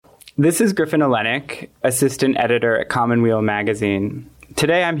This is Griffin Oleynick, assistant editor at Commonweal magazine.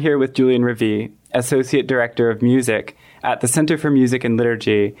 Today I'm here with Julian Revie, associate director of music at the Center for Music and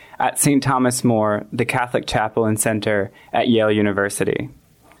Liturgy at St. Thomas More, the Catholic Chapel and Center at Yale University.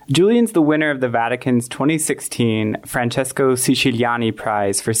 Julian's the winner of the Vatican's 2016 Francesco Siciliani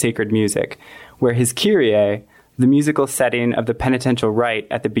Prize for Sacred Music, where his Kyrie, the musical setting of the penitential rite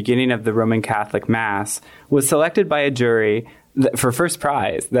at the beginning of the Roman Catholic Mass, was selected by a jury for first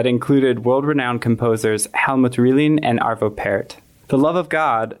prize that included world-renowned composers Helmut Rilling and Arvo Pärt. The Love of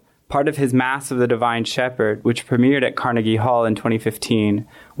God, part of his Mass of the Divine Shepherd, which premiered at Carnegie Hall in 2015,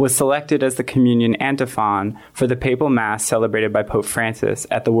 was selected as the communion antiphon for the papal Mass celebrated by Pope Francis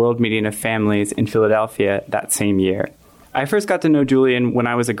at the World Meeting of Families in Philadelphia that same year. I first got to know Julian when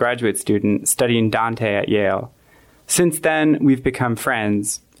I was a graduate student studying Dante at Yale. Since then, we've become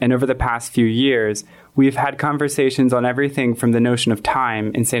friends, and over the past few years, we've had conversations on everything from the notion of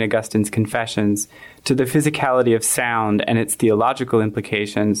time in St. Augustine's Confessions, to the physicality of sound and its theological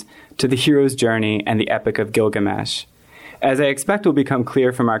implications, to the hero's journey and the Epic of Gilgamesh. As I expect will become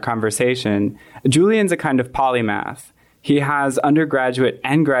clear from our conversation, Julian's a kind of polymath. He has undergraduate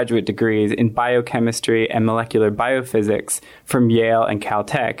and graduate degrees in biochemistry and molecular biophysics from Yale and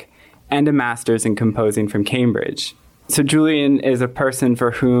Caltech, and a master's in composing from Cambridge. So Julian is a person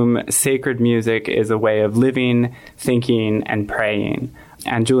for whom sacred music is a way of living, thinking, and praying.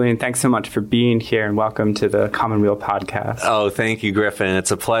 And Julian, thanks so much for being here, and welcome to the Commonweal podcast. Oh, thank you, Griffin.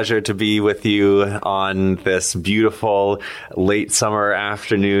 It's a pleasure to be with you on this beautiful late summer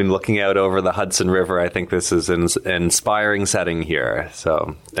afternoon looking out over the Hudson River. I think this is an inspiring setting here.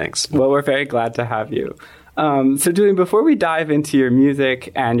 So thanks. Well, we're very glad to have you. So Julian, before we dive into your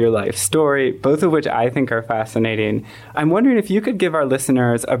music and your life story, both of which I think are fascinating, I'm wondering if you could give our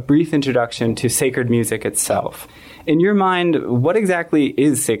listeners a brief introduction to sacred music itself. In your mind, what exactly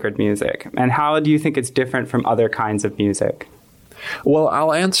is sacred music, and how do you think it's different from other kinds of music? Well,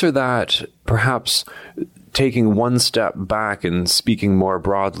 I'll answer that perhaps taking one step back and speaking more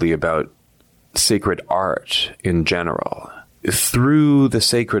broadly about sacred art in general. Through the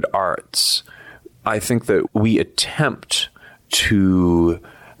sacred arts, I think that we attempt to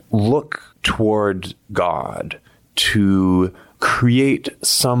look toward God, to create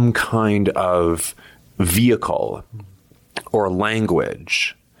some kind of vehicle or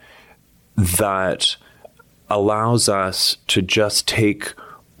language that allows us to just take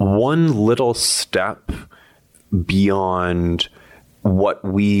one little step beyond what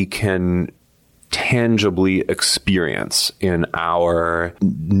we can tangibly experience in our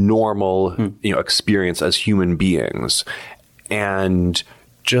normal experience as human beings, and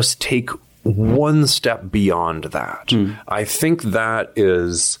just take one step beyond that. I think that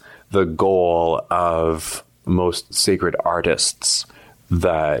is the goal of most sacred artists,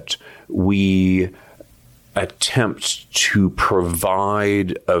 that we attempt to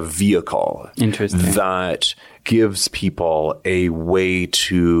provide a vehicle that gives people a way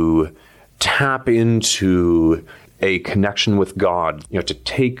to tap into a connection with God, to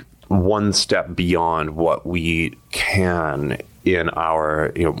take one step beyond what we can in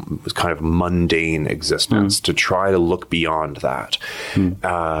our, kind of mundane existence, to try to look beyond that.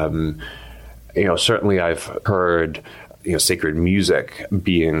 Certainly I've heard, sacred music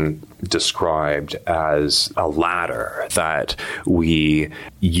being described as a ladder that we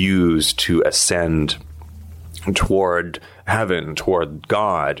use to ascend toward heaven, toward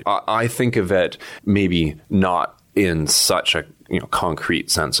God. I think of it maybe not in such a concrete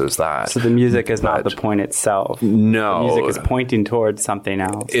sense as that. So the music is not the point itself. No. The music is pointing towards something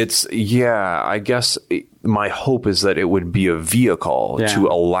else. I guess my hope is that it would be a vehicle to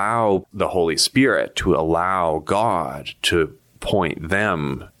allow the Holy Spirit, to allow God to point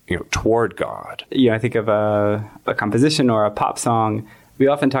them toward God. I think of a composition or a pop song. We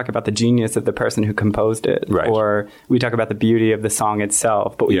often talk about the genius of the person who composed it, or we talk about the beauty of the song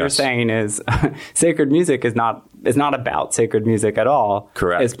itself. But what you're saying is sacred music is not about sacred music at all.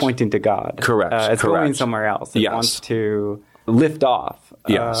 Correct. It's pointing to God. Correct. It's going somewhere else. It wants to lift off.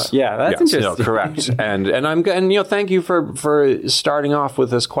 That's interesting. No, correct. and thank you for starting off with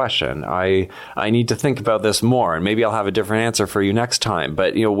this question. I need to think about this more, and maybe I'll have a different answer for you next time.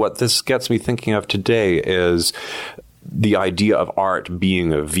 But what this gets me thinking of today is the idea of art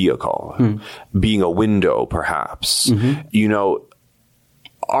being a vehicle, being a window, perhaps.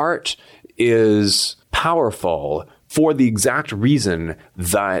 Art is powerful for the exact reason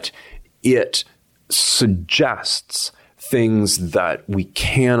that it suggests things that we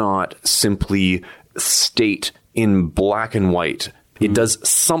cannot simply state in black and white It does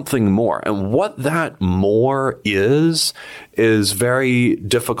something more. And what that more is very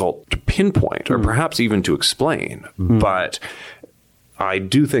difficult to pinpoint or perhaps even to explain. But I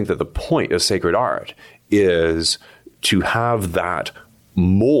do think that the point of sacred art is to have that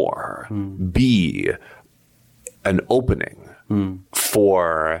more be an opening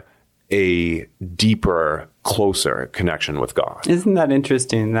for a deeper, closer connection with God. Isn't that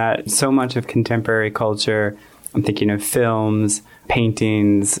interesting that so much of contemporary culture, I'm thinking of films,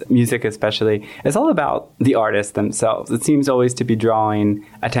 paintings, music especially, is all about the artists themselves. It seems always to be drawing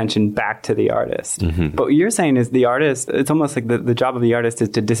attention back to the artist. But what you're saying is the artist, it's almost like the job of the artist is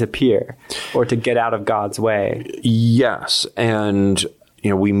to disappear or to get out of God's way. Yes. And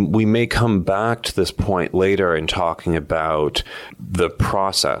we may come back to this point later in talking about the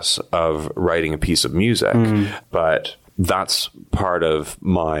process of writing a piece of music, but that's part of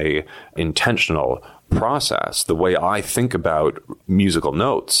my intentional process. The way I think about musical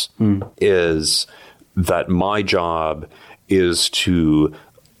notes is that my job is to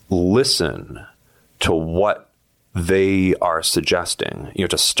listen to what they are suggesting.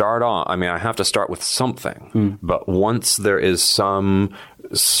 To start off, I have to start with something, but once there is some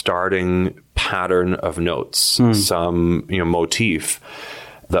starting pattern of notes, some motif,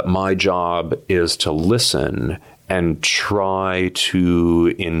 that my job is to listen and try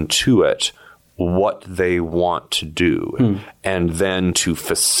to intuit what they want to do and then to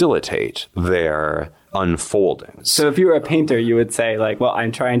facilitate their unfolding. So if you were a painter, you would say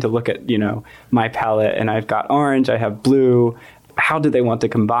I'm trying to look at, my palette and I've got orange, I have blue. How do they want to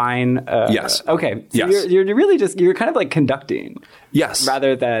combine? Yes. Okay. So yes. You're really you're kind of like conducting. Yes.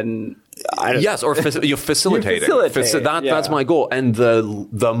 Rather than... Yes, or you're facilitating. That's my goal. And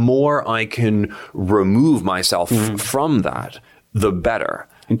the more I can remove myself from that, the better.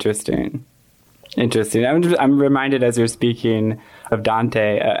 Interesting. I'm reminded as you're speaking of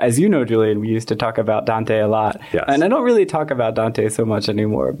Dante. As you know, Julian, we used to talk about Dante a lot. Yes. And I don't really talk about Dante so much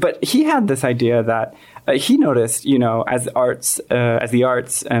anymore. But he had this idea that he noticed, as the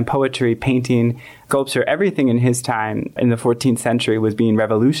arts and poetry, painting, sculpture, everything in his time in the 14th century was being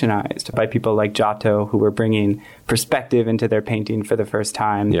revolutionized by people like Giotto, who were bringing perspective into their painting for the first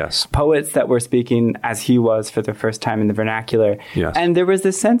time. Yes. Poets that were speaking as he was for the first time in the vernacular. Yes. And there was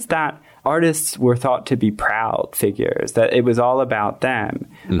this sense that artists were thought to be proud figures, that it was all about them,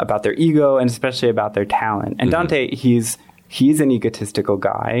 about their ego, and especially about their talent. And Dante, he's an egotistical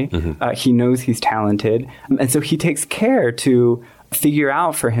guy. He knows he's talented. And so he takes care to figure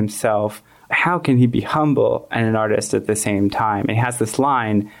out for himself, how can he be humble and an artist at the same time? And he has this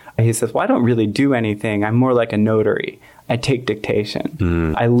line, he says, well, I don't really do anything. I'm more like a notary. I take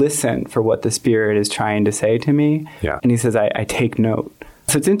dictation. I listen for what the Spirit is trying to say to me. Yeah. And he says, I take note.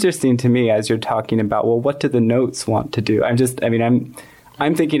 So it's interesting to me as you're talking about, well, what do the notes want to do? I'm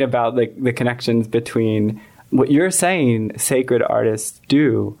thinking about the connections between what you're saying sacred artists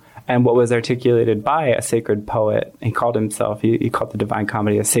do and what was articulated by a sacred poet. He called himself, he called the Divine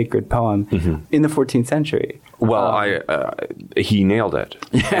Comedy a sacred poem in the 14th century. Well, he nailed it.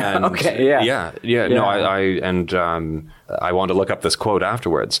 And okay, yeah. No, I wanted to look up this quote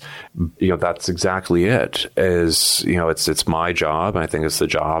afterwards. That's exactly it. It's my job, and I think it's the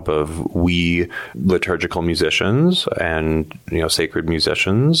job of we liturgical musicians and sacred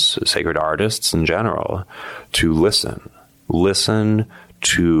musicians, sacred artists in general, to listen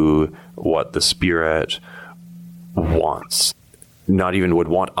to what the Spirit wants. Not even would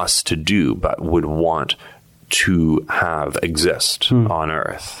want us to do, but would want to have exist on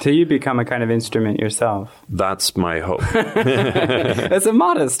earth. So you become a kind of instrument yourself. That's my hope. That's a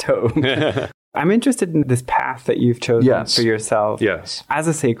modest hope. I'm interested in this path that you've chosen for yourself as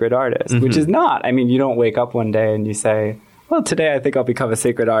a sacred artist, which is not, you don't wake up one day and you say, well, today I think I'll become a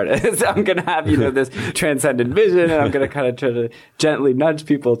sacred artist. I'm going to have, this transcendent vision, and I'm going to kind of try to gently nudge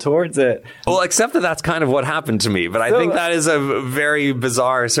people towards it. Well, except that that's kind of what happened to me, but I think that is a very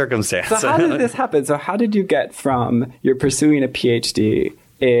bizarre circumstance. So how did this happen? So how did you get from you're pursuing a PhD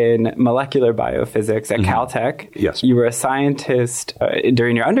in molecular biophysics at Caltech? Yes. You were a scientist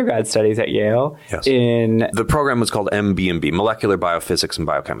during your undergrad studies at Yale. Yes. In the program was called MB&B, Molecular Biophysics and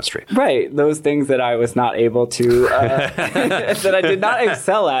Biochemistry. Right. Those things that I was not able to, that I did not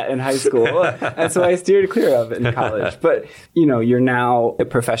excel at in high school. And so I steered clear of it in college. But, you're now a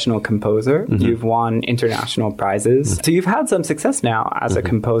professional composer. You've won international prizes. So you've had some success now as a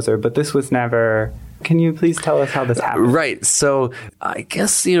composer, but this was never Can you please tell us how this happened? Right. So I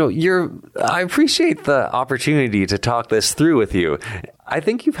guess, I appreciate the opportunity to talk this through with you. I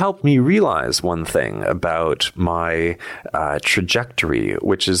think you've helped me realize one thing about my trajectory,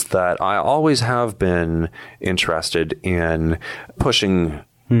 which is that I always have been interested in pushing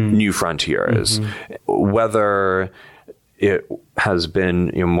new frontiers, whether it has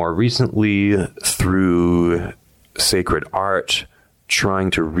been more recently through sacred art,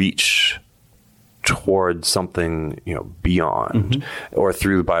 trying to reach towards something beyond, or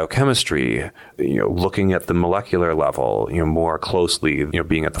through biochemistry, looking at the molecular level more closely,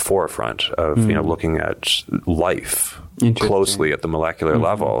 being at the forefront of looking at life closely at the molecular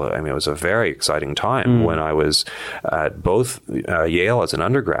level. I mean, it was a very exciting time when I was at both Yale as an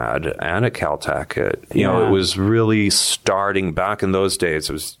undergrad and at Caltech. It was really starting back in those days.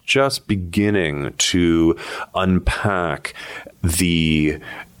 It was just beginning to unpack the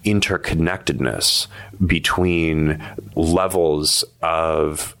interconnectedness between levels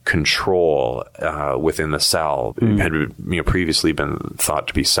of control within the cell had previously been thought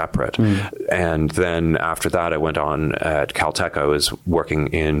to be separate. And then after that, I went on at Caltech. I was working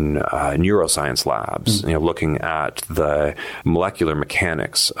in neuroscience labs, looking at the molecular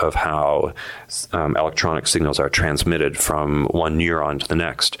mechanics of how electronic signals are transmitted from one neuron to the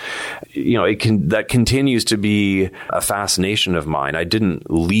next. That continues to be a fascination of mine. I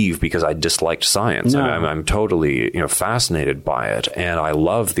didn't leave because I disliked science. No. I'm totally, fascinated by it. And I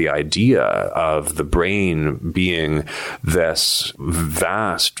love the idea of the brain being this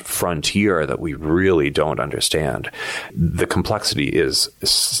vast frontier that we really don't understand. The complexity is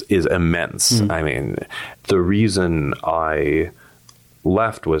immense. I mean, the reason I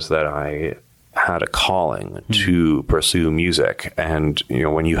left was that I had a calling to pursue music. And,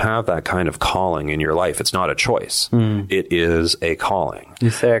 when you have that kind of calling in your life, it's not a choice. It is a calling.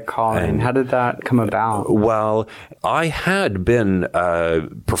 You say a calling. And how did that come about? Well, I had been a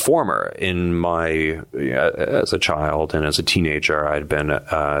performer in my, as a child and as a teenager. I'd been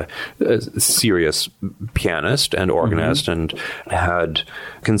a serious pianist and organist and had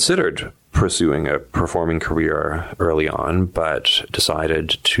considered pursuing a performing career early on, but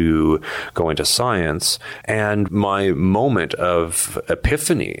decided to go into science. And my moment of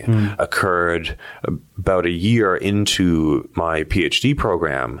epiphany occurred about a year into my PhD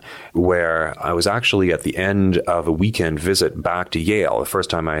program, where I was actually at the end of a weekend visit back to Yale, the first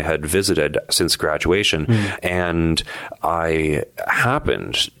time I had visited since graduation. And I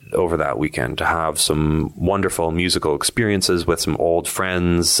happened over that weekend to have some wonderful musical experiences with some old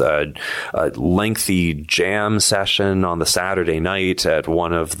friends, a lengthy jam session on the Saturday night at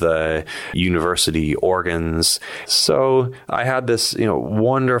one of the university organs. So I had this,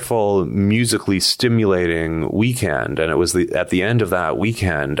 wonderful musically stimulating weekend. And it was at the end of that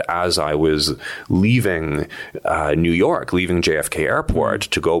weekend, as I was leaving New York, leaving JFK Airport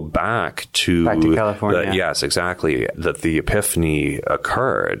to go back to California. Yes, exactly. That the epiphany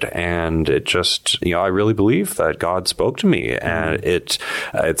occurred. And it just, I really believe that God spoke to me. And it's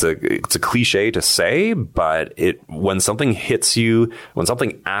a cliche to say, but when something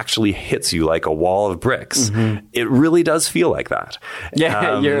actually hits you like a wall of bricks, it really does feel like that.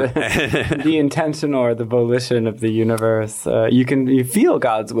 Yeah, you're the intention or the volition of the universe. You feel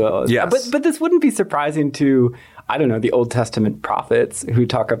God's will. Yes. But this wouldn't be surprising to, I don't know, the Old Testament prophets who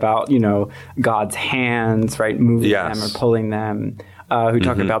talk about, God's hands, right, moving them or pulling them. Who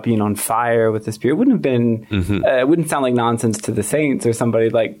talk about being on fire with the Spirit. It wouldn't have been, it wouldn't sound like nonsense to the saints or somebody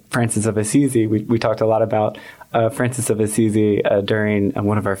like Francis of Assisi. We talked a lot about Francis of Assisi during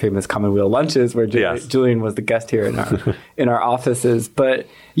one of our famous Commonweal lunches where Julian was the guest here in our offices. But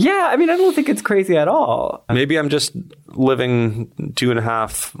yeah, I mean, I don't think it's crazy at all. Maybe I'm just living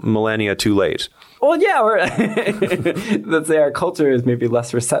 2.5 millennia too late. Well, yeah, let's say our culture is maybe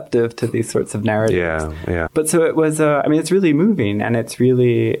less receptive to these sorts of narratives. Yeah. But so it was, it's really moving, and it's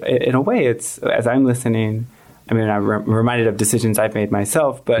really, in a way, it's, as I'm listening, I'm reminded of decisions I've made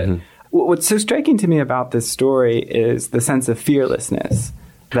myself, but what's so striking to me about this story is the sense of fearlessness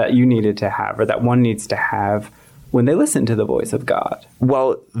that you needed to have, or that one needs to have when they listen to the voice of God.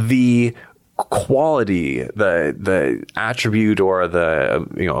 Well, the quality, the attribute or the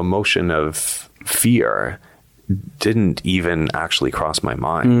emotion of fear didn't even actually cross my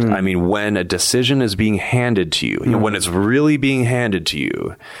mind. I mean, when a decision is being handed to you, when it's really being handed to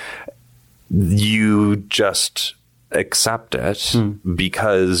you, you just accept it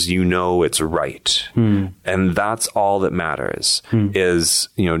because it's right. And that's all that matters is,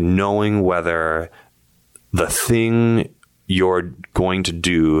 knowing whether the thing you're going to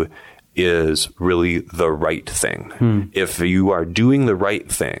do is really the right thing. If you are doing the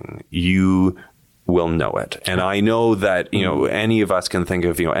right thing, you will know it. And I know that, any of us can think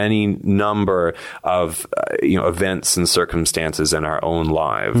of, any number of, events and circumstances in our own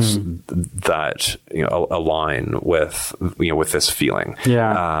lives that, align with, with this feeling.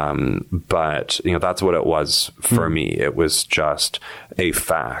 Yeah. But, that's what it was for me. It was just a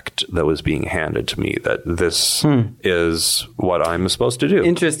fact that was being handed to me that this is what I'm supposed to do.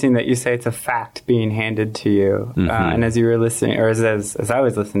 Interesting that you say it's a fact being handed to you. And as you were listening, or as I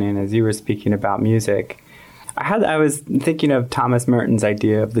was listening, as you were speaking about music, I was thinking of Thomas Merton's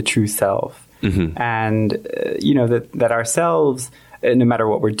idea of the true self. And, that ourselves, no matter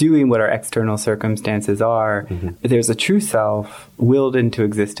what we're doing, what our external circumstances are, there's a true self willed into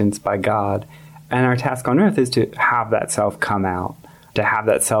existence by God. And our task on earth is to have that self come out, to have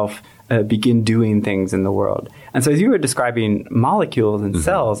that self begin doing things in the world. And so as you were describing molecules and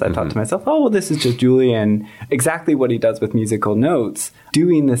cells, I thought to myself, oh, well, this is just Julian, exactly what he does with musical notes,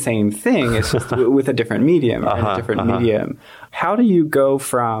 doing the same thing. It's just with a different medium, or in a different medium. How do you go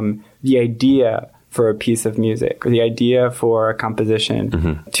from the idea for a piece of music or the idea for a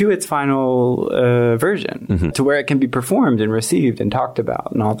composition to its final version, to where it can be performed and received and talked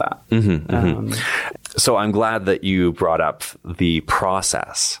about and all that? So I'm glad that you brought up the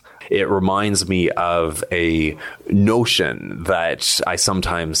process. It reminds me of a notion that I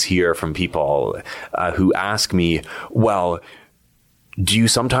sometimes hear from people who ask me, well, do you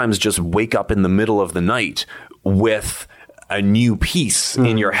sometimes just wake up in the middle of the night with a new piece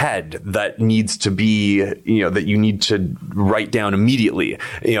in your head that needs to be, that you need to write down immediately?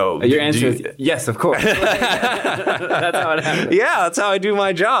 Your answer is yes, of course. That's how it happens. Yeah, that's how I do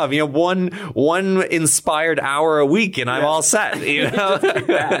my job. One inspired hour a week, and I'm all set.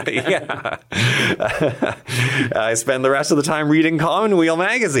 Yeah. I spend the rest of the time reading Commonweal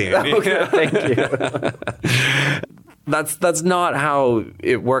magazine. Okay, thank you. That's not how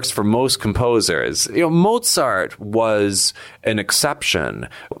it works for most composers. Mozart was an exception.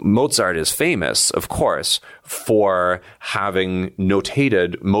 Mozart is famous, of course, for having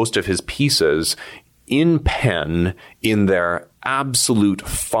notated most of his pieces in pen in their absolute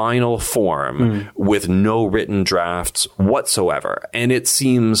final form with no written drafts whatsoever. And it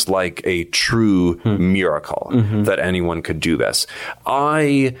seems like a true miracle that anyone could do this.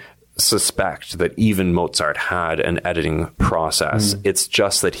 I suspect that even Mozart had an editing process. It's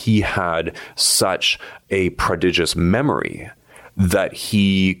just that he had such a prodigious memory that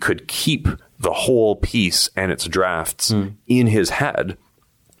he could keep the whole piece and its drafts in his head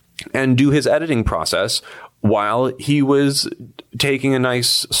and do his editing process while he was taking a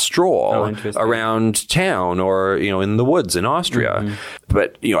nice stroll around town or, in the woods in Austria.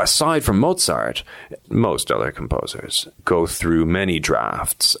 But, aside from Mozart, most other composers go through many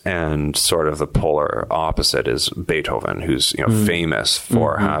drafts, and sort of the polar opposite is Beethoven, who's, famous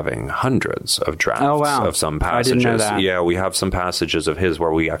for having hundreds of drafts of some passages. I didn't know that. Yeah, we have some passages of his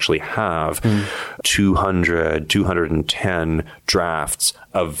where we actually have 200, 210 drafts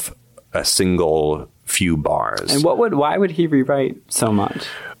of a single few bars. And why would he rewrite so much?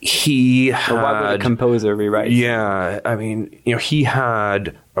 Why would a composer rewrite? Yeah, I mean, he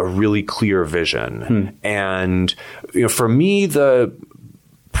had a really clear vision. And, for me, the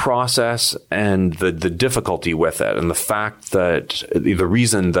process and the difficulty with it, and the fact that the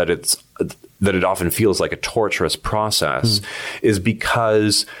reason that it often feels like a torturous process is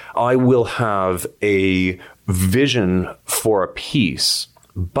because I will have a vision for a piece,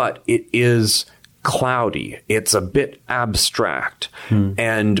 but it is cloudy. It's a bit abstract.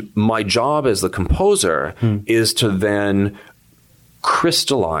 And my job as the composer is to then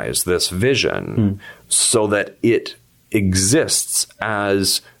crystallize this vision so that it exists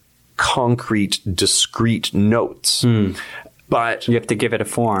as concrete, discrete notes. But you have to give it a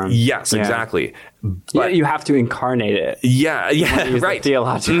form. Yes, exactly. But you have to incarnate it. Yeah, right. A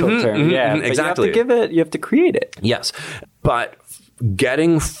theological term. Yeah, exactly. You have to create it. Yes. But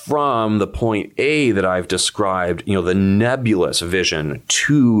getting from the point A that I've described, the nebulous vision,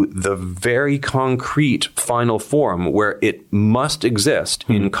 to the very concrete final form where it must exist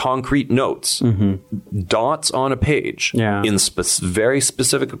in concrete notes, dots on a page, in very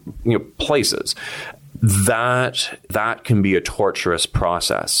specific places, that can be a torturous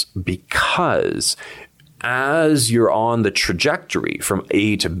process, because as you're on the trajectory from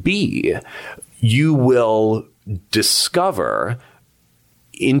A to B, you will discover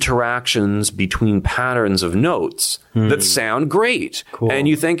interactions between patterns of notes that sound great. Cool. And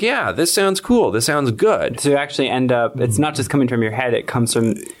you think, yeah, this sounds cool. This sounds good. So you actually end up, it's not just coming from your head, it comes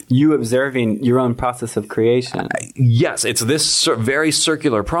from you observing your own process of creation. Yes, it's this very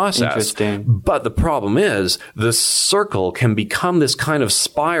circular process. Interesting. But the problem is the circle can become this kind of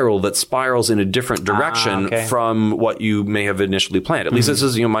spiral that spirals in a different direction from what you may have initially planned. At least this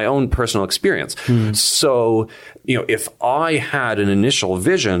is my own personal experience. So, if I had an initial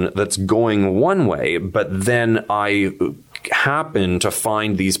vision that's going one way, but then I happen to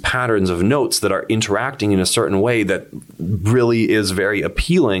find these patterns of notes that are interacting in a certain way that really is very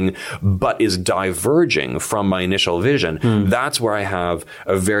appealing, but is diverging from my initial vision, that's where I have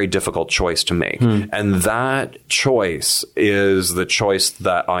a very difficult choice to make. And that choice is the choice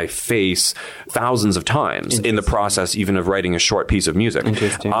that I face thousands of times in the process even of writing a short piece of music.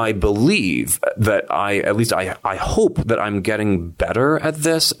 I believe that I hope that I'm getting better at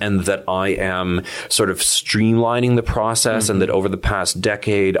this, and that I am sort of streamlining the process, and that over the past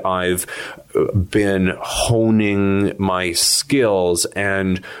decade I've been honing my skills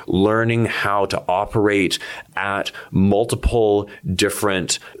and learning how to operate at multiple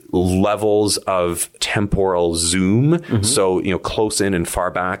different levels of temporal zoom. So, close in and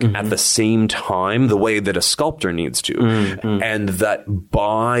far back at the same time, the way that a sculptor needs to. And that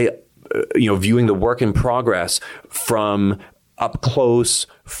by viewing the work in progress from up close,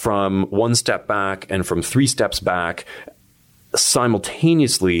 from one step back, and from 3 steps back,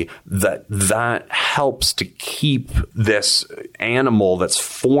 simultaneously, that helps to keep this animal that's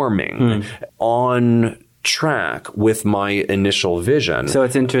forming on track with my initial vision. So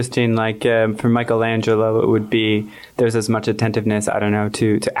it's interesting, like for Michelangelo, it would be there's as much attentiveness, I don't know,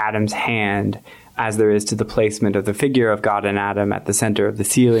 to Adam's hand as there is to the placement of the figure of God and Adam at the center of the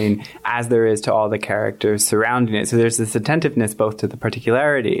ceiling, as there is to all the characters surrounding it. So there's this attentiveness both to the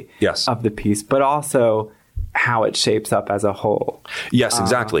particularity of the piece, but also how it shapes up as a whole. Yes,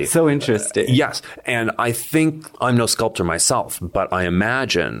 exactly. So interesting. Yes. And I think I'm no sculptor myself, but I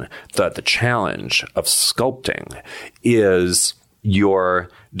imagine that the challenge of sculpting is your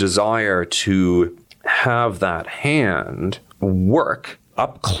desire to have that hand work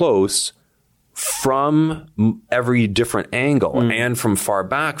up close from every different angle and from far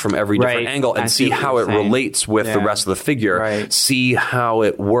back from every different angle, and see how it relates with the rest of the figure, see how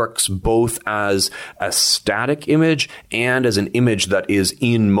it works both as a static image and as an image that is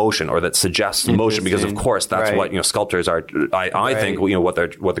in motion, or that suggests motion, because of course that's what sculptors are. I think what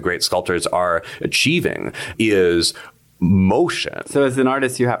the great sculptors are achieving is motion. So as an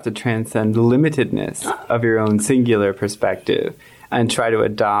artist, you have to transcend the limitedness of your own singular perspective and try to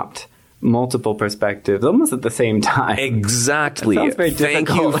adopt multiple perspectives almost at the same time. Exactly. That sounds very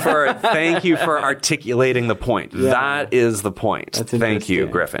difficult. Thank you for articulating the point. That is the point. Thank you,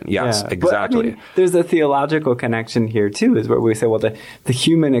 Griffin. Yes, exactly. But, there's a theological connection here too, is where we say, well, the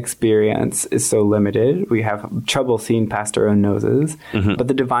human experience is so limited. We have trouble seeing past our own noses, but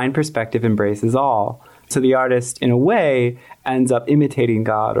the divine perspective embraces all. So the artist, in a way, ends up imitating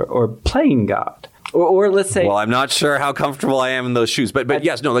God or playing God. Or let's say... Well, I'm not sure how comfortable I am in those shoes. But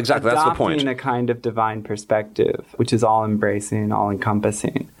yes, no, exactly. That's the point. Adopting a kind of divine perspective, which is all-embracing,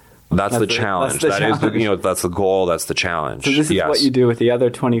 all-encompassing. That's the challenge. That is that's the goal. That's the challenge. So this is what you do with the other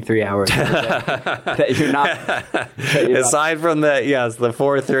 23 hours that you're not... Aside from the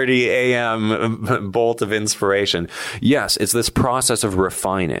 4:30 a.m. bolt of inspiration. Yes, it's this process of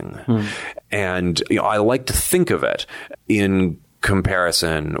refining. And I like to think of it in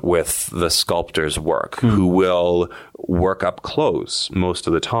comparison with the sculptor's work, who will work up close most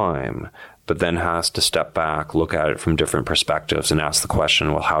of the time, but then has to step back, look at it from different perspectives, and ask the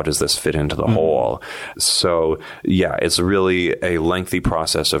question, well, how does this fit into the whole? So, it's really a lengthy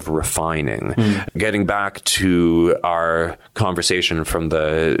process of refining. Getting back to our conversation from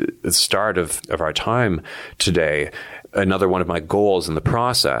the start of our time today, another one of my goals in the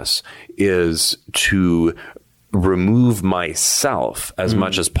process is to remove myself as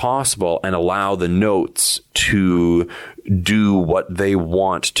much as possible and allow the notes to do what they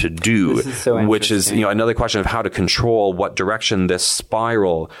want to do, which is another question of how to control what direction this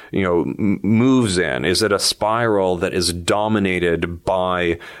spiral moves in. Is it a spiral that is dominated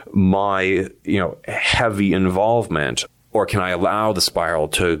by my heavy involvement? Or can I allow the spiral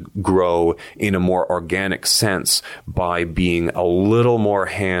to grow in a more organic sense by being a little more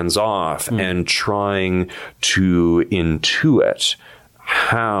hands-off and trying to intuit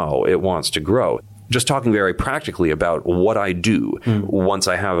how it wants to grow? Just talking very practically about what I do once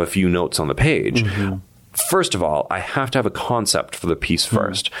I have a few notes on the page. First of all, I have to have a concept for the piece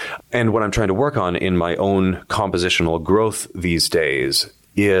first. And what I'm trying to work on in my own compositional growth these days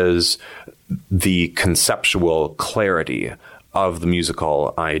is the conceptual clarity of the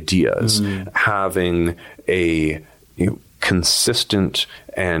musical ideas, having a consistent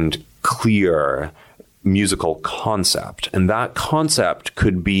and clear musical concept. And that concept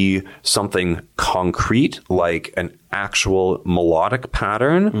could be something concrete, like an actual melodic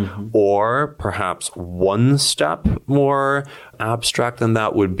pattern, or perhaps one step more abstract than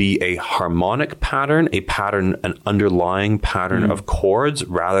that would be a harmonic pattern, an underlying pattern of chords,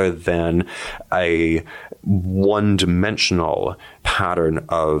 rather than a one-dimensional pattern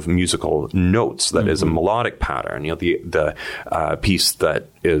of musical notes that is a melodic pattern. The piece that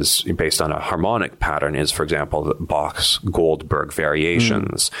is based on a harmonic pattern is, for example, the Bach's Goldberg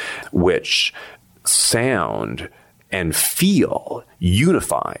variations, which sound and feel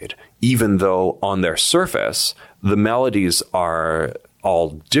unified, even though on their surface, the melodies are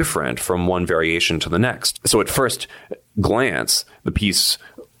all different from one variation to the next. So at first glance, the piece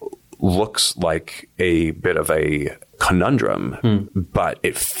looks like a bit of a conundrum, but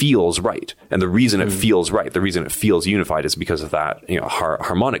it feels right. And the reason it feels right, the reason it feels unified is because of that,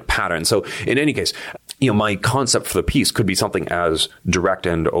 harmonic pattern. So in any case, my concept for the piece could be something as direct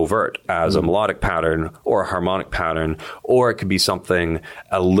and overt as a melodic pattern or a harmonic pattern, or it could be something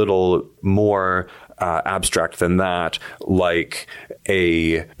a little more abstract than that, like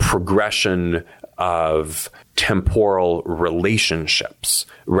a progression of temporal relationships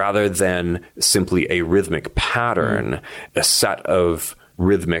rather than simply a rhythmic pattern, a set of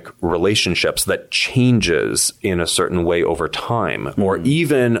rhythmic relationships that changes in a certain way over time, or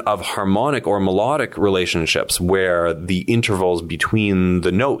even of harmonic or melodic relationships where the intervals between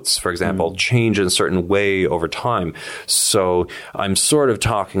the notes, for example, change in a certain way over time. So I'm sort of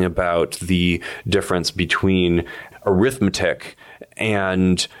talking about the difference between arithmetic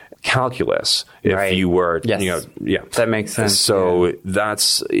and calculus, if you were, that makes sense. So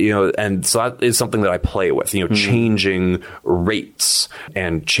that's, and so that is something that I play with, changing rates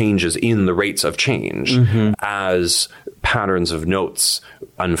and changes in the rates of change as patterns of notes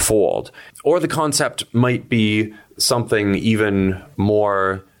unfold. Or the concept might be something even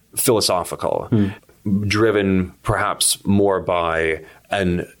more philosophical, driven perhaps more by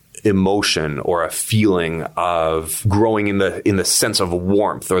an emotion or a feeling of growing in the sense of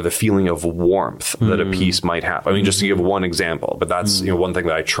warmth, or the feeling of warmth that a piece might have. I mean, just to give one example, but that's one thing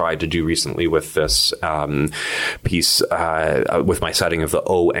that I tried to do recently with this piece, with my setting of the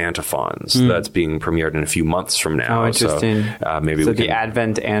O antiphons that's being premiered in a few months from now. Oh, interesting. So maybe the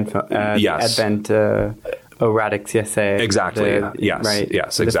Advent Erratic Siese. Exactly. Yes. Right.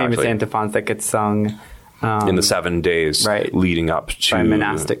 Yes. The Exactly. famous antiphons that get sung in the 7 days leading up to by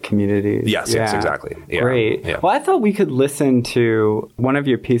monastic communities. Yes, exactly. Yeah. Great. Yeah. Well, I thought we could listen to one of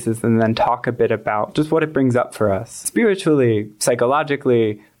your pieces and then talk a bit about just what it brings up for us spiritually,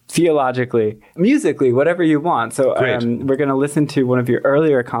 psychologically, theologically, musically, whatever you want. So we're going to listen to one of your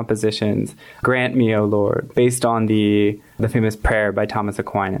earlier compositions, Grant Me, O Lord, based on the famous prayer by Thomas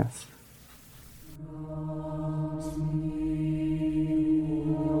Aquinas.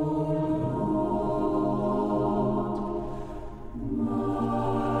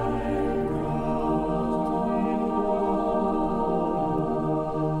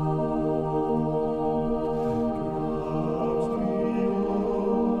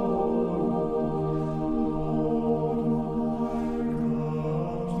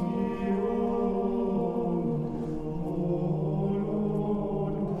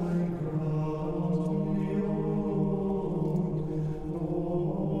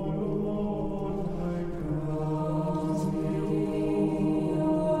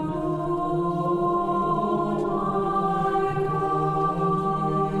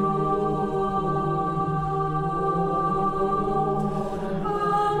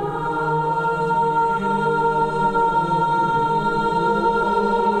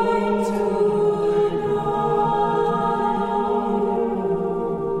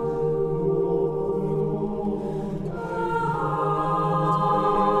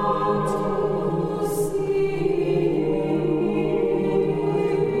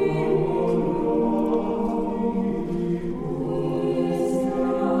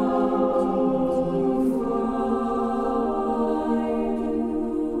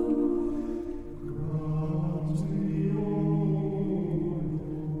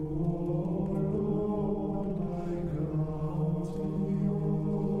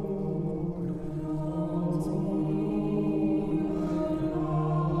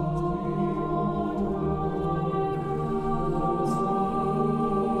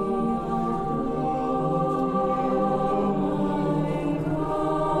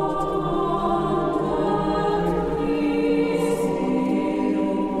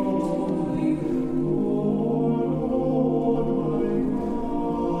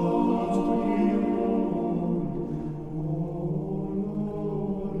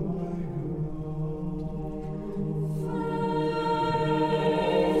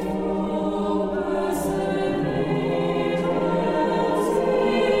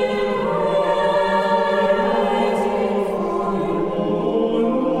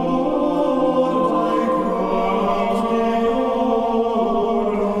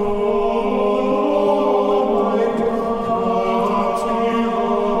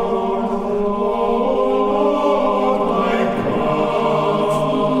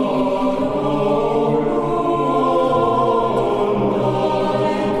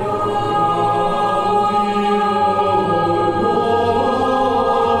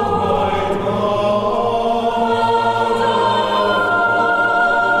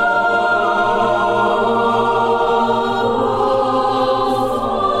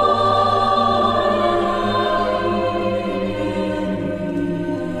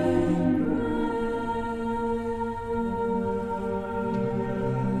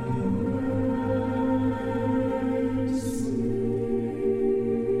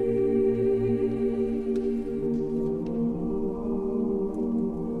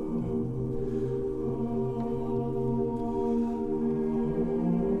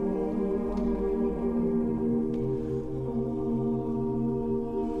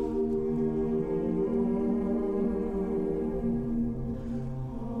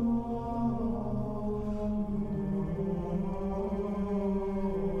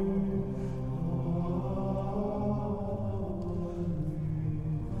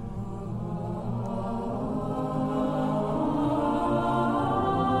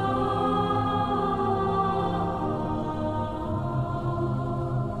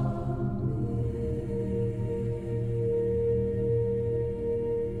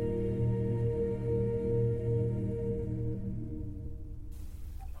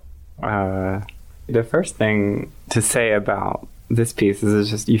 The first thing to say about this piece is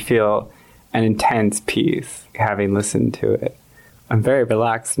just you feel an intense peace having listened to it. I'm very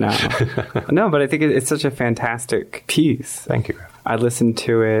relaxed now. No, but I think it's such a fantastic piece. Thank you. I listened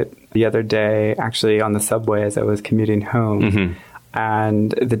to it the other day, actually on the subway as I was commuting home. Mm-hmm.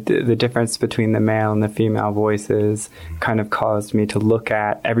 And the difference between the male and the female voices kind of caused me to look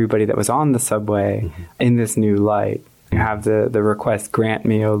at everybody that was on the subway in this new light. You have the request, grant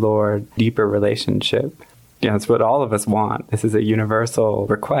me, O Lord, deeper relationship. Yeah, that's what all of us want. This is a universal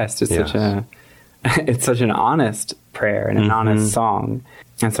request. It's such an honest prayer and an honest song.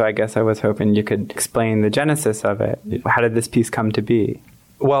 And so I guess I was hoping you could explain the genesis of it. How did this piece come to be?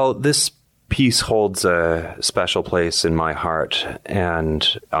 Well, this piece holds a special place in my heart,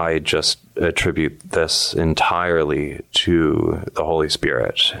 and I just attribute this entirely to the Holy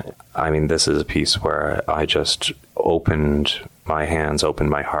Spirit. I mean, this is a piece where I just opened my hands, opened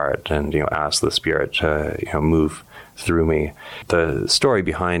my heart, and asked the Spirit to move through me. The story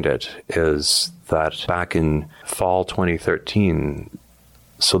behind it is that back in fall 2013,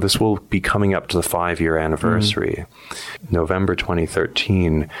 so this will be coming up to the 5-year anniversary. November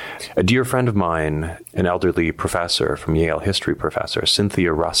 2013, a dear friend of mine, an elderly professor from Yale history professor,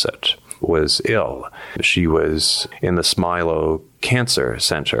 Cynthia Russett, was ill. She was in the Smilo Cancer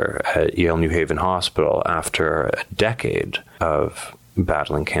Center at Yale New Haven Hospital after a decade of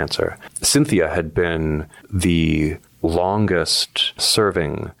battling cancer. Cynthia had been the longest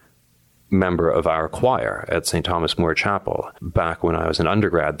serving member of our choir at St. Thomas More Chapel. Back when I was an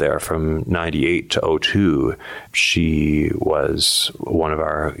undergrad there from 98 to 02, she was one of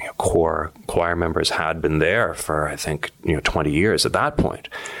our core choir members, had been there for, I think, 20 years at that point.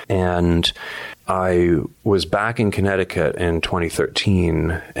 And I was back in Connecticut in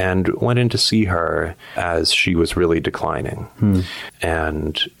 2013 and went in to see her as she was really declining.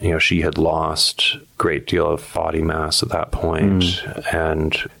 And, she had lost a great deal of body mass at that point,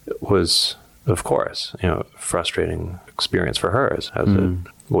 and it was, of course, a frustrating experience for her, as it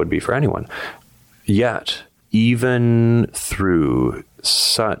would be for anyone. Yet, even through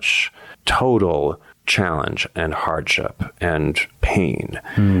such total challenge and hardship and pain,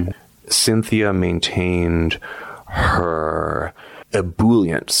 Cynthia maintained her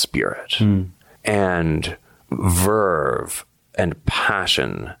ebullient spirit and verve and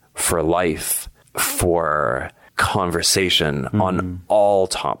passion for life, for conversation on all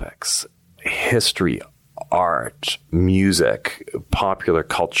topics: history, art, music, popular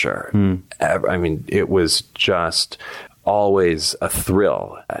culture. I mean, it was just always a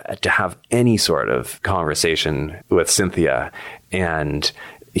thrill to have any sort of conversation with Cynthia and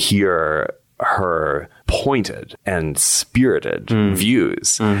hear her pointed and spirited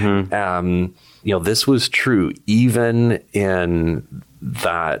views. This was true even in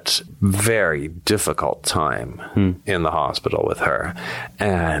that very difficult time in the hospital with her.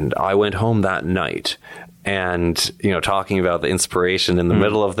 And I went home that night and, talking about the inspiration in the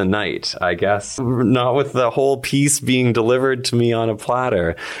middle of the night, I guess, not with the whole piece being delivered to me on a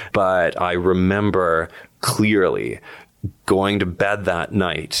platter, but I remember clearly going to bed that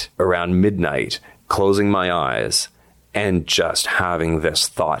night around midnight, closing my eyes, and just having this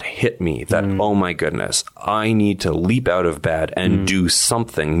thought hit me that, oh my goodness, I need to leap out of bed and do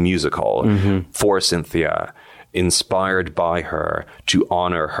something musical for Cynthia, inspired by her, to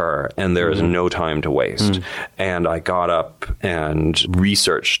honor her, and there is no time to waste. And I got up and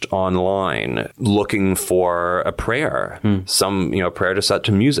researched online looking for a prayer, some prayer to set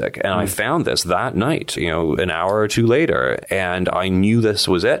to music, and I found this that night, an hour or two later, and I knew this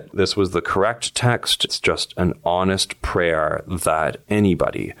was it. This was the correct text. It's just an honest prayer that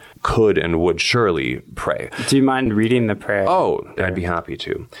anybody could and would surely pray. Do you mind reading the prayer? Oh, I'd be happy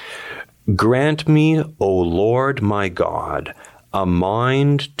to. Grant me, O Lord my God, a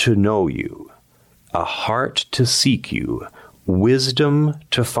mind to know you, a heart to seek you, wisdom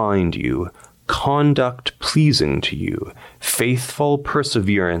to find you, conduct pleasing to you, faithful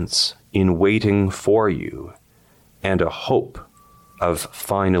perseverance in waiting for you, and a hope of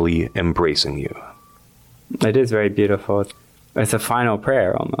finally embracing you. It is very beautiful. It's a final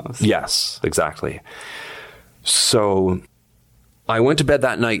prayer almost. Yes, exactly. So I went to bed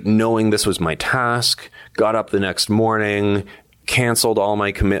that night knowing this was my task, got up the next morning, canceled all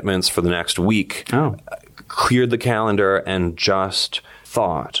my commitments for the next week, cleared the calendar, and just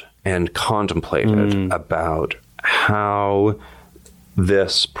thought and contemplated about how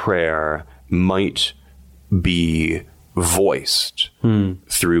this prayer might be voiced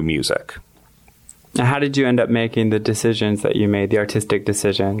through music. Now, how did you end up making the decisions that you made, the artistic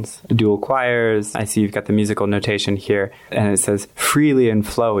decisions? Dual choirs. I see you've got the musical notation here, and it says freely and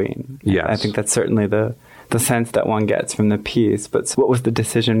flowing. Yes. I think that's certainly the sense that one gets from the piece. But what was the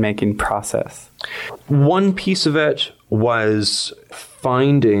decision-making process? One piece of it was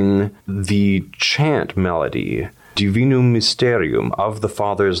finding the chant melody, Divinum Mysterium, of the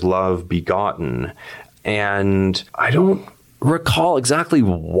Father's love begotten. And I don't recall exactly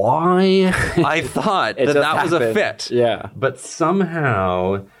why I thought that was a fit. Yeah. But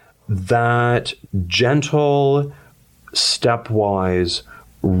somehow that gentle, stepwise,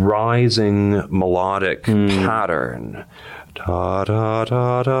 rising melodic pattern, da da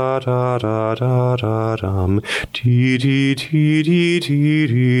da da da da da da dum, dee dee dee dee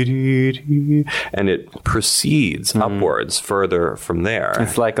dee dee dee, and it proceeds upwards further from there.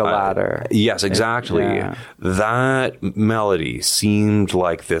 It's like a ladder. Yes, exactly. Yeah. That melody seemed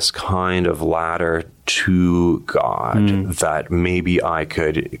like this kind of ladder to God that maybe I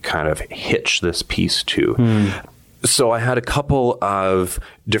could kind of hitch this piece to. So I had a couple of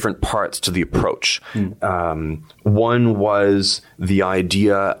different parts to the approach. One was the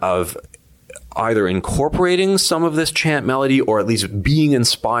idea of either incorporating some of this chant melody or at least being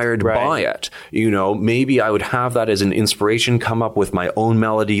inspired by it. You know, maybe I would have that as an inspiration, come up with my own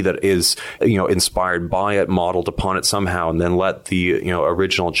melody that is, you know, inspired by it, modeled upon it somehow, and then let the, you know,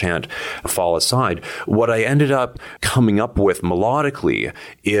 original chant fall aside. What I ended up coming up with melodically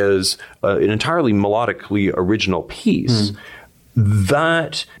is an entirely melodically original piece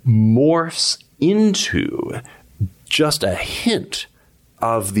that morphs into just a hint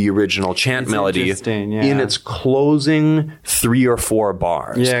of the original chant melody in its closing 3 or 4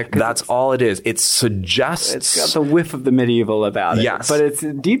 bars. Yeah, that's all it is. It suggests... It's got the whiff of the medieval about it. Yes. But it's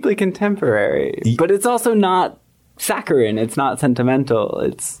deeply contemporary. But it's also not saccharine. It's not sentimental.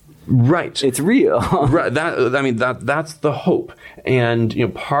 It's... Right. It's real. Right. That's the hope. And, you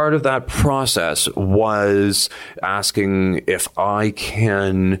know, part of that process was asking if I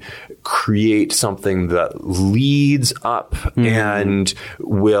can create something that leads up and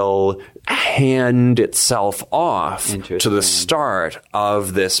will hand itself off to the start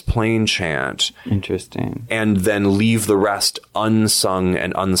of this plain chant. Interesting. And then leave the rest unsung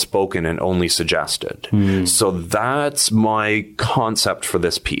and unspoken and only suggested. So that's my concept for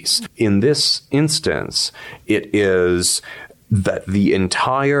this piece. In this instance, it is that the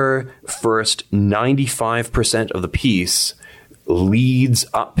entire first 95% of the piece leads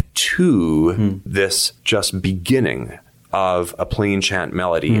up to this just beginning of a plain chant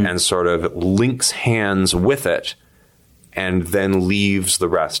melody and sort of links hands with it and then leaves the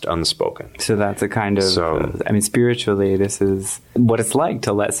rest unspoken. So that's a kind of, I mean, spiritually, this is what it's like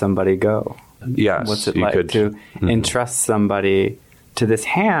to let somebody go. Yes. What's it like to entrust somebody to this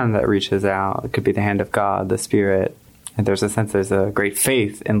hand that reaches out? It could be the hand of God, the Spirit. And there's a great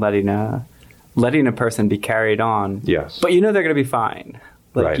faith in letting a person be carried on. Yes. But you know they're going to be fine.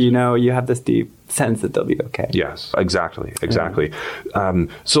 Like, you know, you have this deep sense that they'll be okay. Yes, exactly.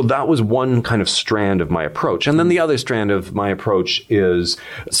 So that was one kind of strand of my approach. And then the other strand of my approach is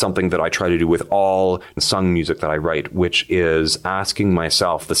something that I try to do with all sung music that I write, which is asking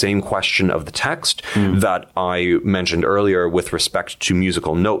myself the same question of the text that I mentioned earlier with respect to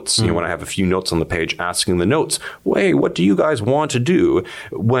musical notes. You know, when I have a few notes on the page, asking the notes, hey, what do you guys want to do?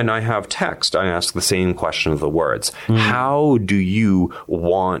 When I have text, I ask the same question of the words. How do you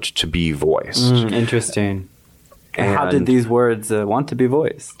want to be voiced? Interesting. And how did these words want to be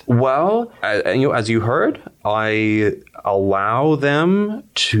voiced? Well, as you heard, I allow them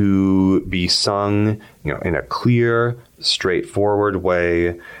to be sung, you know, in a clear, straightforward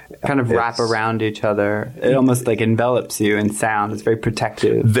way. Kind of wrap around each other. It almost like envelops you in sound. It's very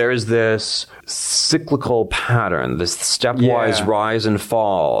protective. There's this cyclical pattern, this stepwise rise and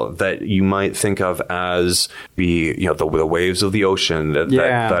fall that you might think of as the waves of the ocean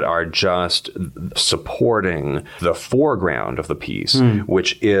that are just supporting the foreground of the piece,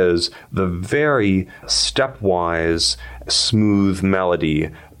 which is the very stepwise, smooth melody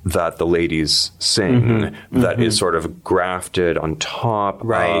that the ladies sing that is sort of grafted on top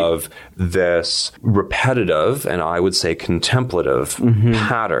of this repetitive and I would say contemplative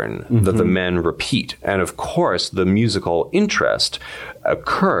pattern that the men repeat. And of course, the musical interest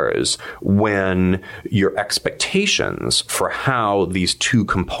occurs when your expectations for how these two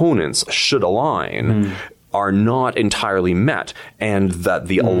components should align are not entirely met, and that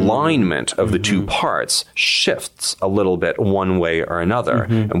the alignment of the two parts shifts a little bit one way or another.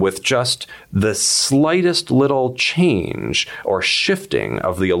 And with just the slightest little change or shifting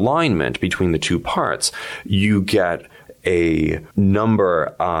of the alignment between the two parts, you get a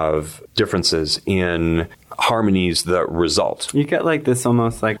number of differences in harmonies that result. You get like this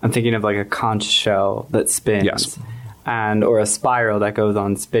almost like, I'm thinking of like a conch shell that spins. Yes. Or a spiral that goes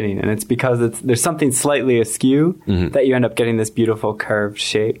on spinning. And it's because there's something slightly askew that you end up getting this beautiful curved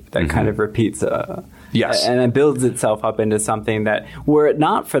shape that kind of repeats. Yes. And it builds itself up into something that, were it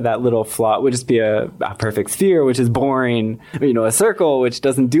not for that little flaw, it would just be a perfect sphere, which is boring, a circle, which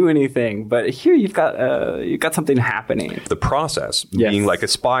doesn't do anything. But here you've got something happening. The process being like a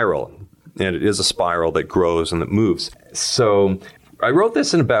spiral, and it is a spiral that grows and that moves. So I wrote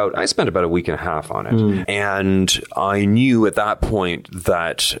this I spent about a week and a half on it. And I knew at that point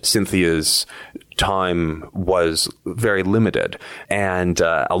that Cynthia's time was very limited. And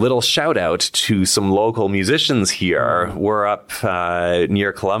a little shout out to some local musicians here. We're up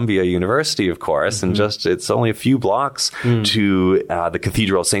near Columbia University, of course, and it's only a few blocks to the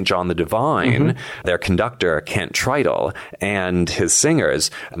Cathedral of St. John the Divine. Their conductor, Kent Tritle, and his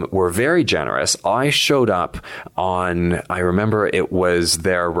singers were very generous. I showed up I remember it was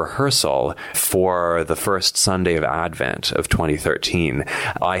their rehearsal for the first Sunday of Advent of 2013.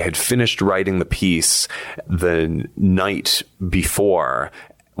 I had finished writing the piece the night before,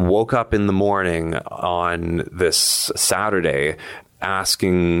 woke up in the morning on this Saturday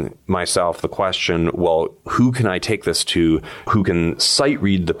asking myself the question, well, who can I take this to who can sight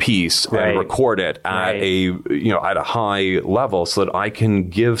read the piece and record it at at a high level so that I can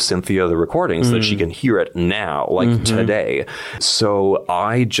give Cynthia the recording so that she can hear it now, like today. So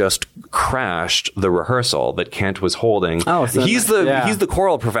I just crashed the rehearsal that Kent was holding. Oh, so he's the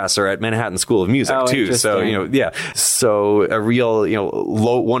choral professor at Manhattan School of Music too. So, so a real,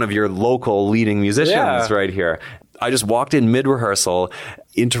 one of your local leading musicians right here. I just walked in mid-rehearsal,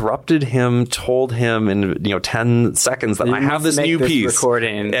 interrupted him, told him in 10 seconds that I have this new piece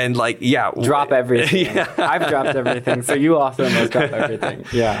recording and drop everything. I've dropped everything, so you also must drop everything.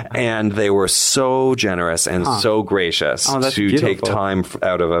 And they were so generous and so gracious to take time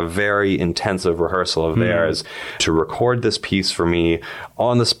out of a very intensive rehearsal of theirs to record this piece for me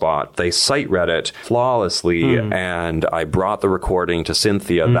on the spot. They sight read it flawlessly, and I brought the recording to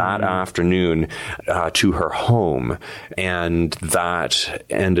Cynthia that afternoon to her home, and that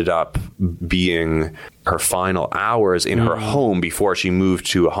ended up being her final hours in her home before she moved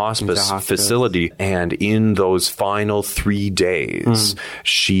to a hospice facility. And in those final 3 days,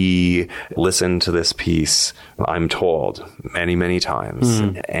 she listened to this piece, I'm told, many, many times.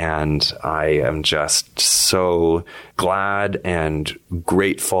 And I am just so glad and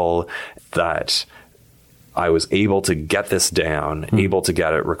grateful that I was able to get this down, able to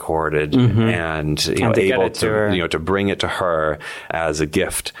get it recorded, and able to bring it to her as a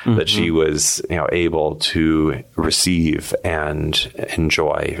gift that she was able to receive and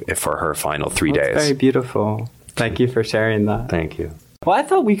enjoy for her final 3 days. Very beautiful. Thank you for sharing that. Thank you. Well, I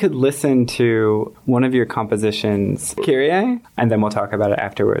thought we could listen to one of your compositions, Kyrie, and then we'll talk about it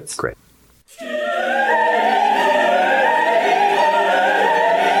afterwards. Great.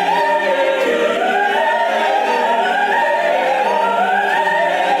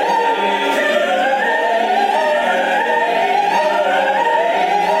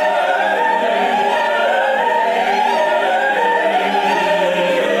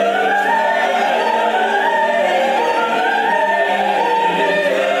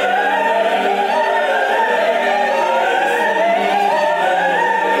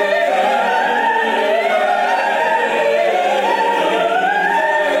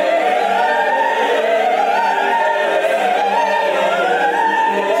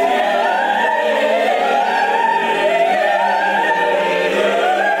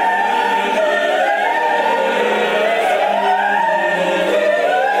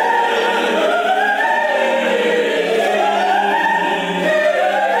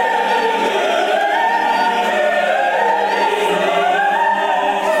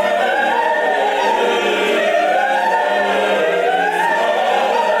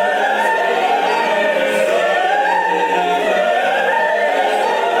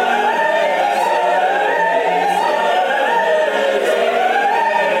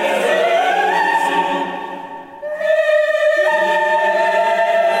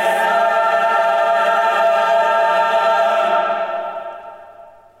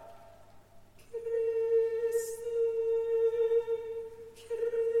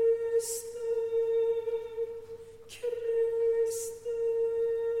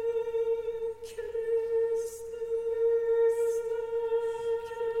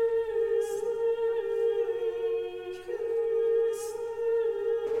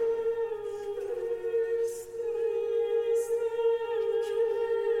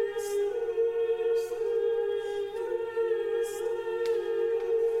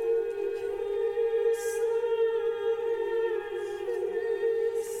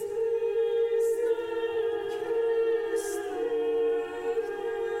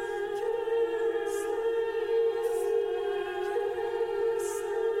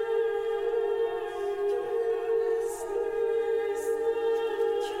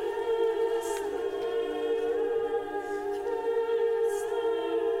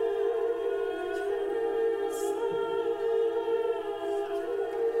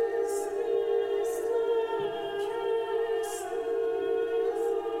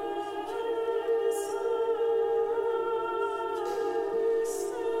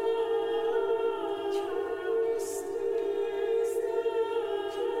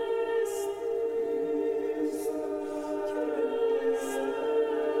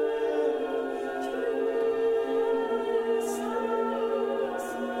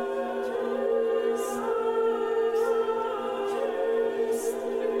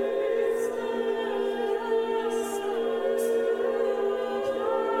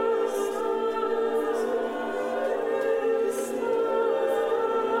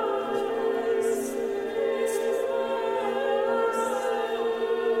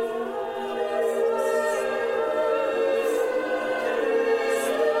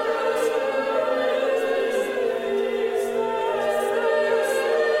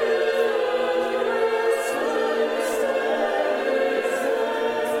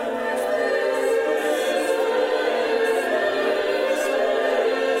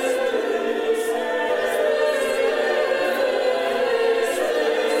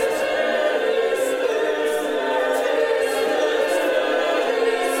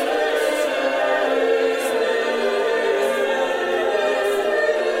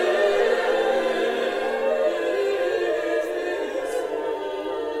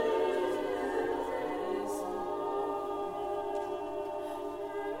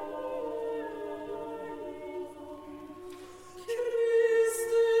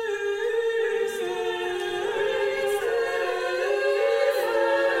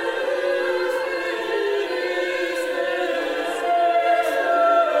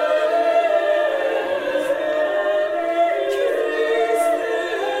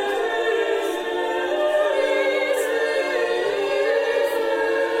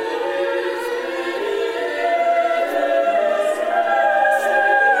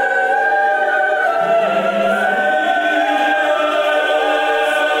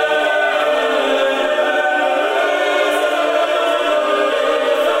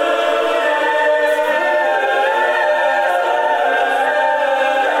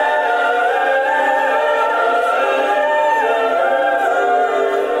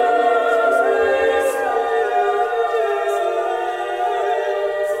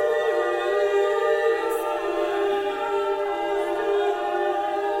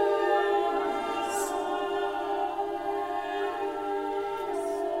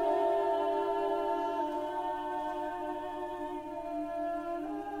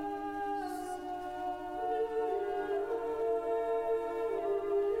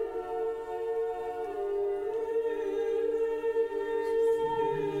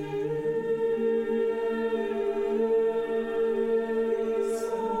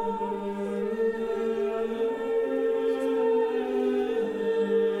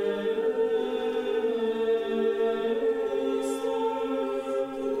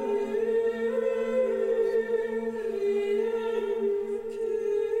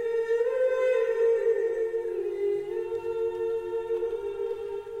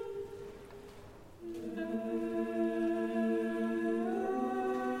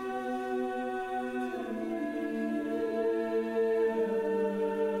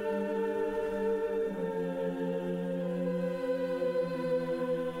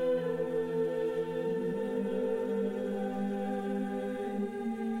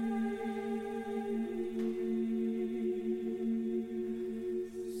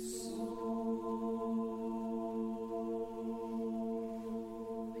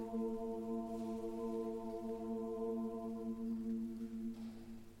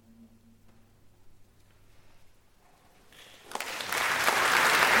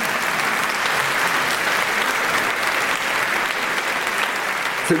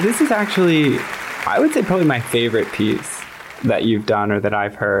 So this is actually, I would say, probably my favorite piece that you've done or that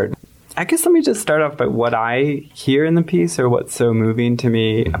I've heard. I guess let me just start off by what I hear in the piece, or what's so moving to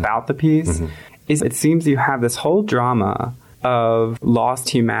me about the piece. Is it seems you have this whole drama of lost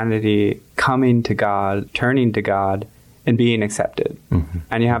humanity coming to God, turning to God, and being accepted.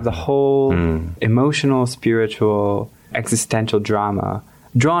 And you have the whole emotional, spiritual, existential drama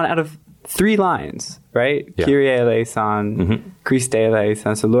drawn out of 3 lines, right? Yeah. Kyrie eleison, Christe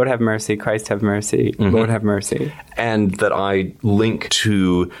eleison. So Lord have mercy, Christ have mercy, Lord have mercy. And that I link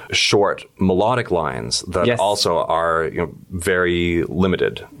to short melodic lines that also are very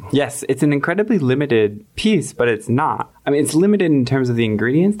limited. Yes, it's an incredibly limited piece, but it's not. I mean, it's limited in terms of the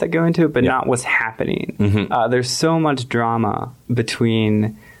ingredients that go into it, but not what's happening. There's so much drama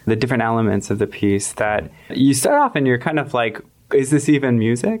between the different elements of the piece that you start off and you're kind of like, is this even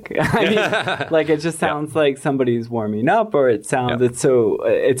music? I mean, like it just sounds like somebody's warming up, or it sounds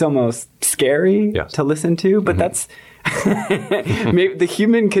it's almost scary to listen to. But that's maybe the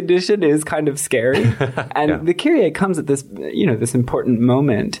human condition is kind of scary. And the Kyrie comes at this this important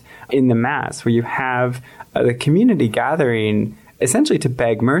moment in the Mass where you have the community gathering essentially to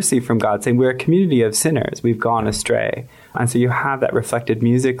beg mercy from God, saying we're a community of sinners, we've gone astray. And so you have that reflected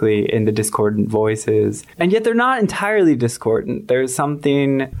musically in the discordant voices. And yet they're not entirely discordant. There's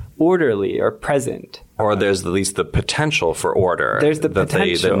something orderly or present. Or there's at least the potential for order. There's the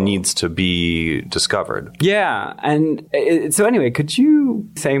potential. That needs to be discovered. Yeah. And so anyway, could you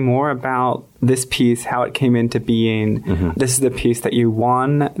say more about this piece, how it came into being? This is the piece that you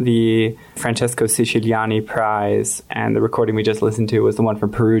won the Francesco Siciliani Prize, and the recording we just listened to was the one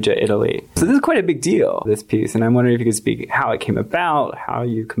from Perugia, Italy. So this is quite a big deal, this piece. And I'm wondering if you could speak how it came about, how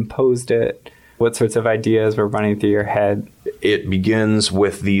you composed it, what sorts of ideas were running through your head. It begins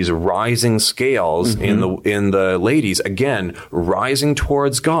with these rising scales in the ladies, again, rising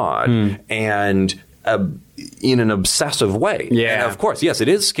towards God and in an obsessive way. Yeah. And of course, yes, it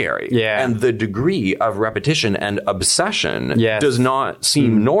is scary. Yeah. And the degree of repetition and obsession does not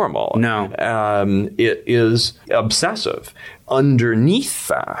seem normal. No. It is obsessive. Underneath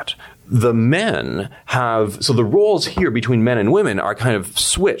that, the men have, so the roles here between men and women are kind of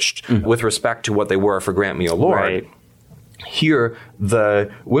switched with respect to what they were for Grant Me, O Lord. Right. Here,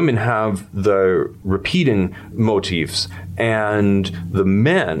 the women have the repeating motifs, and the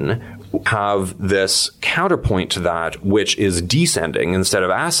men have this counterpoint to that, which is descending instead of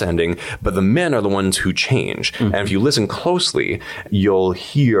ascending, but the men are the ones who change. And if you listen closely, you'll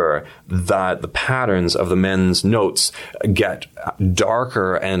hear that the patterns of the men's notes get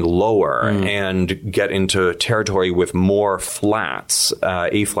darker and lower and get into territory with more flats,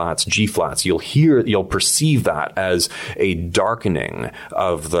 A flats, G flats. You'll perceive that as a darkening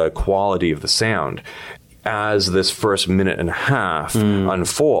of the quality of the sound as this first minute and a half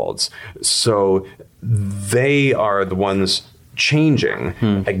unfolds. So they are the ones changing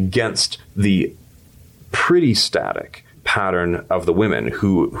against the pretty static pattern of the women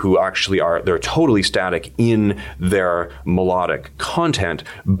who actually they're totally static in their melodic content,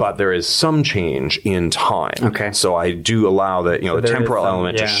 but there is some change in time. Okay. So I do allow the the temporal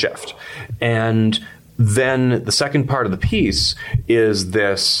element to shift. And then the second part of the piece is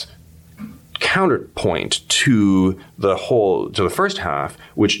this counterpoint to the first half,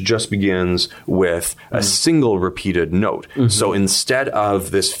 which just begins with a single repeated note. So instead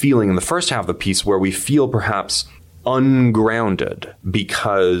of this feeling in the first half of the piece where we feel perhaps ungrounded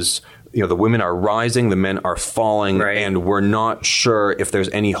because the women are rising, the men are falling, and we're not sure if there's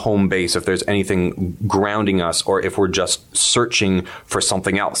any home base, if there's anything grounding us, or if we're just searching for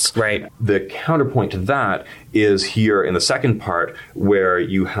something else. Right. The counterpoint to that is here in the second part, where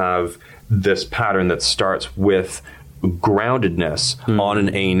you have this pattern that starts with groundedness on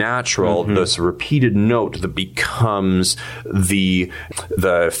an A natural, this repeated note that becomes the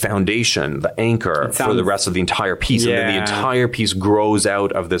foundation, the anchor for the rest of the entire piece. And then the entire piece grows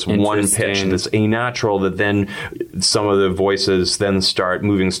out of this one pitch, this A natural, that then some of the voices then start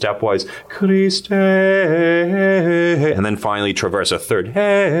moving stepwise, Christe, and then finally traverse a third.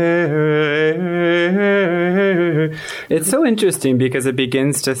 It's so interesting because it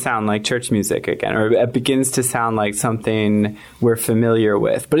begins to sound like church music again, or it begins to sound like something we're familiar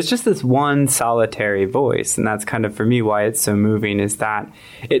with. But it's just this one solitary voice. And that's kind of, for me, why it's so moving, is that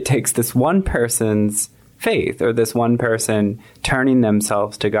it takes this one person's faith, or this one person turning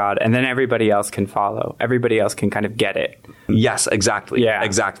themselves to God, and then everybody else can follow. Everybody else can kind of get it. Yes, exactly. Yeah.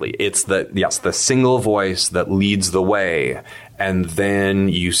 Exactly. It's the single voice that leads the way. And then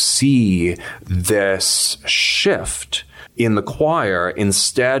you see this shift in the choir,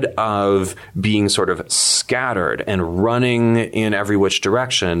 instead of being sort of scattered and running in every which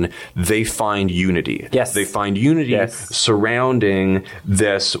direction, they find unity. Yes. They find unity surrounding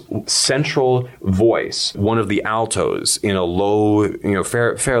this central voice, one of the altos in a low,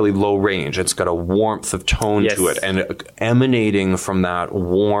 fairly low range. It's got a warmth of tone to it, and emanating from that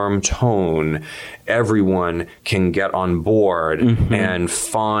warm tone, everyone can get on board and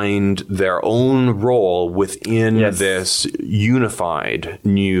find their own role within this unified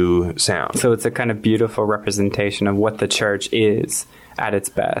new sound. So it's a kind of beautiful representation of what the church is at its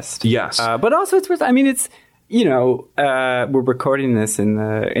best. Yes. But also it's worth, it's, we're recording this in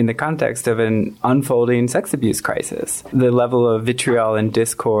the context of an unfolding sex abuse crisis. The level of vitriol and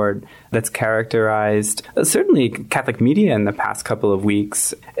discord that's characterized certainly Catholic media in the past couple of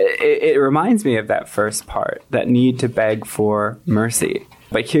weeks. It reminds me of that first part, that need to beg for mercy.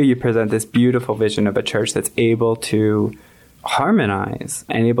 But here you present this beautiful vision of a church that's able to harmonize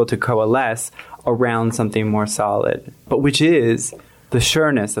and able to coalesce around something more solid, but which is the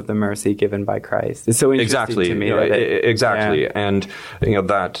sureness of the mercy given by Christ. It's so interesting to me. Exactly. Yeah. And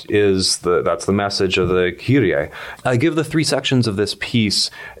that's the message of the Kyrie. I give the three sections of this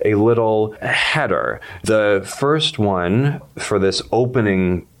piece a little header. The first one, for this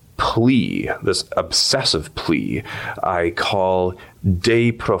opening plea, this obsessive plea, I call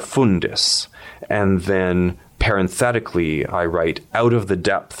De Profundis. And then parenthetically, I write, out of the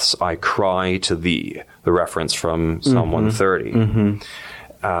depths I cry to thee, the reference from Psalm 130.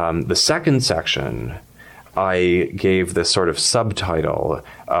 The second section, I gave this sort of subtitle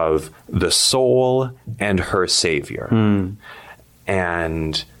of the soul and her Savior.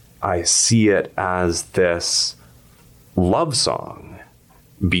 And I see it as this love song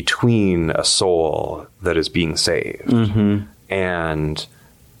between a soul that is being saved and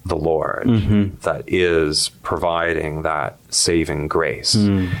the Lord that is providing that saving grace.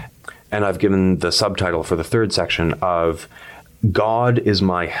 And I've given the subtitle for the third section of God is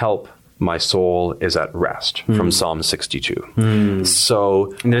my help, my soul is at rest, from Psalm 62.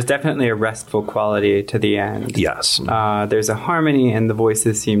 So, and there's definitely a restful quality to the end. Yes. There's a harmony, and the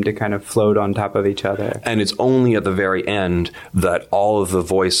voices seem to kind of float on top of each other. And it's only at the very end that all of the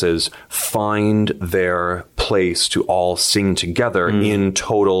voices find their place to all sing together in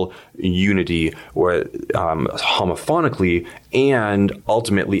total unity, or homophonically, and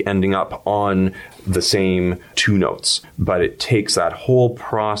ultimately ending up on the same two notes. But it takes that whole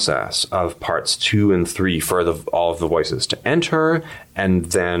process of parts 2 and 3 for all of the voices to enter and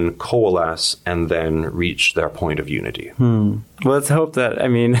then coalesce and then reach their point of unity. Well, let's hope that,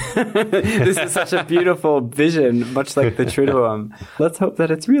 this is such a beautiful vision, much like the Triduum. Let's hope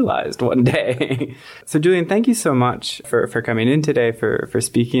that it's realized one day. So, Julian, thank you so much for coming in today, for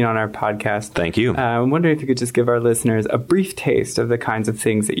speaking on our podcast. Thank you. I'm wondering if you could just give our listeners a brief taste of the kinds of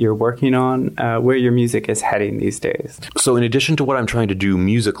things that you're working on, where your music is heading these days. So in addition to what I'm trying to do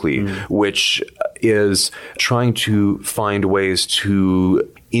musically, which is trying to find ways to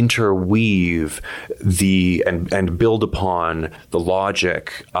interweave and build upon the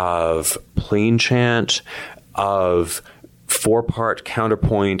logic of plain chant, of 4-part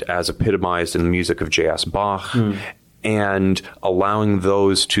counterpoint as epitomized in the music of J.S. Bach, and allowing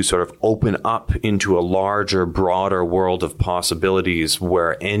those to sort of open up into a larger, broader world of possibilities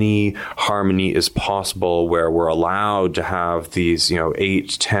where any harmony is possible, where we're allowed to have these, 8,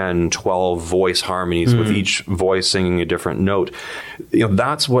 10, 12 voice harmonies with each voice singing a different note.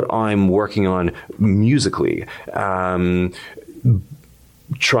 That's what I'm working on musically. Trying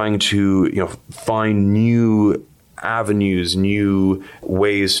to, find new avenues, new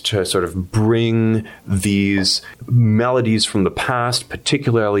ways to sort of bring these melodies from the past,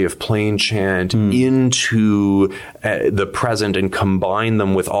 particularly of plain chant, into the present and combine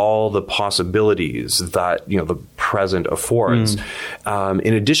them with all the possibilities that, the present affords.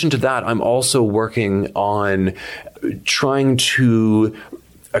 In addition to that, I'm also working on trying to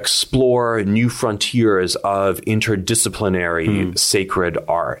explore new frontiers of interdisciplinary sacred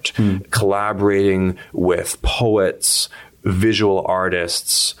art, collaborating with poets, visual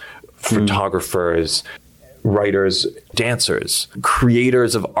artists, photographers, writers, dancers,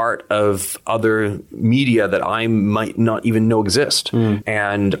 creators of art of other media that I might not even know exist.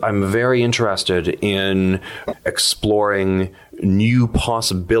 And I'm very interested in exploring new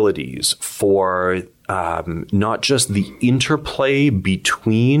possibilities for not just the interplay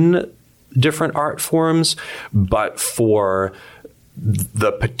between different art forms, but for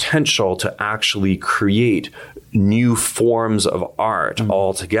the potential to actually create new forms of art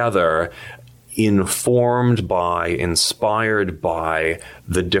altogether informed by, inspired by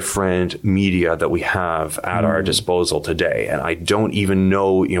the different media that we have at our disposal today. And I don't even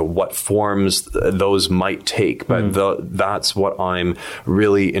know, what forms those might take, but that's what I'm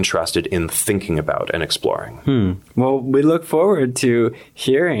really interested in thinking about and exploring. Well, we look forward to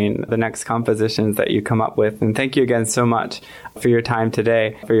hearing the next compositions that you come up with. And thank you again so much for your time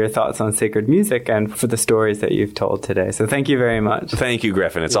today, for your thoughts on sacred music, and for the stories that you've told today. So thank you very much. Thank you,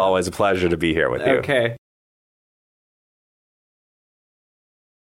 Griffin. It's always a pleasure to be here with you. Okay.